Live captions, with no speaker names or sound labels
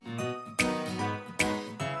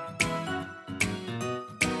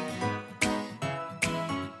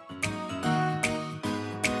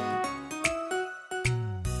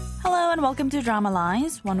and welcome to Drama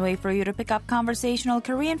Lines, one way for you to pick up conversational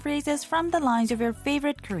Korean phrases from the lines of your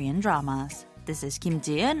favorite Korean dramas. This is Kim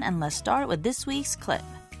Ji-eun, and let's start with this week's clip.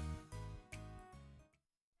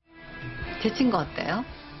 제 친구 어때요?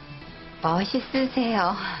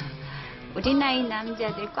 멋있으세요. 우리 나이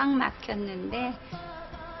남자들 꽉 막혔는데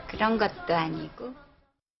그런 것도 아니고.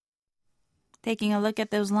 Taking a look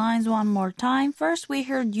at those lines one more time. First, we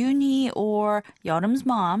heard Yoonhee or Yeoreum's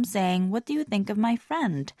mom saying, "What do you think of my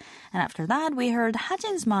friend?" And after that, we heard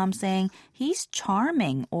Hajin's mom saying, "He's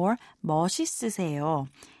charming," or 멋있으세요.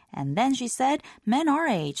 And then she said, men our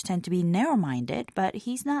age tend to be narrow-minded, but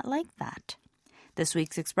he's not like that. This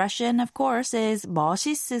week's expression, of course, is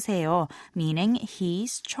멋있으세요, meaning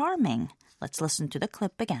he's charming. Let's listen to the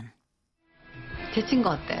clip again. 제 친구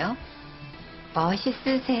어때요?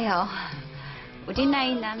 멋있으세요. 우리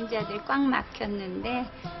나이 남자들 꽉 막혔는데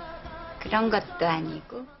그런 것도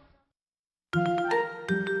아니고.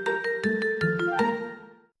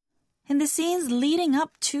 In the scenes leading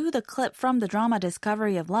up to the clip from the drama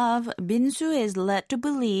Discovery of Love, Bin-soo is led to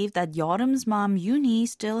believe that Yeoreum's mom Yoonhee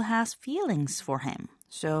still has feelings for him.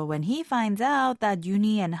 So when he finds out that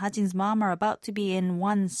Yoonhee and Hajin's mom are about to be in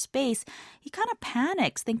one space, he kind of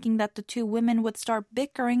panics, thinking that the two women would start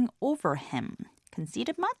bickering over him.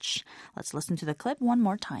 Conceited much? Let's listen to the clip one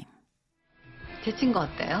more time. 제 친구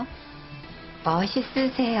어때요?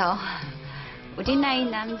 멋있으세요. 우리 나이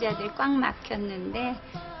남자들 꽉 막혔는데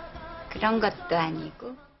그런 것도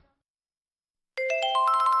아니고.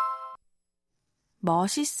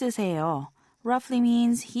 멋있으세요 roughly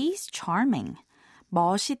means he's charming.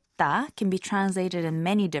 멋있다 can be translated in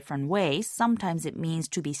many different ways. Sometimes it means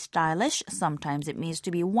to be stylish, sometimes it means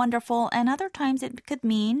to be wonderful, and other times it could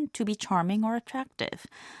mean to be charming or attractive.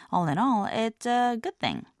 All in all, it's a good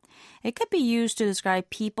thing. It could be used to describe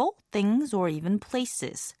people, things, or even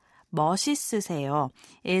places. 멋있으세요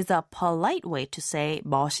is a polite way to say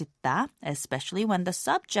멋있다, especially when the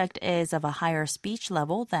subject is of a higher speech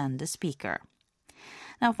level than the speaker.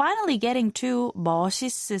 Now, finally getting to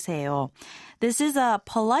멋있으세요. This is a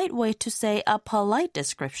polite way to say a polite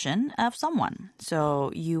description of someone.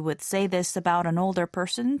 So you would say this about an older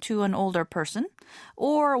person to an older person,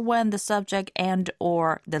 or when the subject and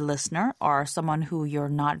or the listener are someone who you're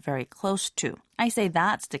not very close to. I say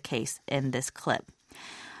that's the case in this clip.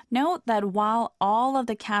 Note that while all of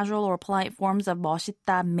the casual or polite forms of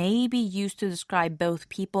멋있다 may be used to describe both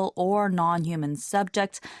people or non-human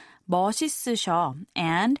subjects, 멋있으셔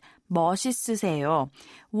and 멋있으세요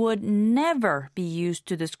would never be used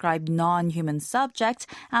to describe non-human subjects,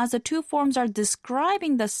 as the two forms are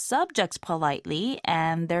describing the subjects politely,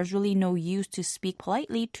 and there's really no use to speak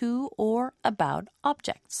politely to or about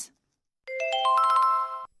objects.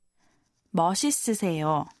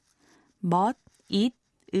 멋있으세요. 멋있으세요.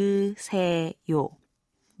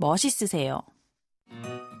 멋있으세요.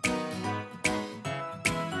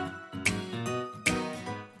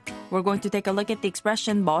 We're going to take a look at the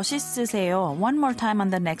expression 멋있으세요 one more time on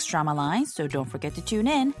the next drama line, so don't forget to tune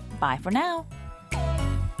in. Bye for now.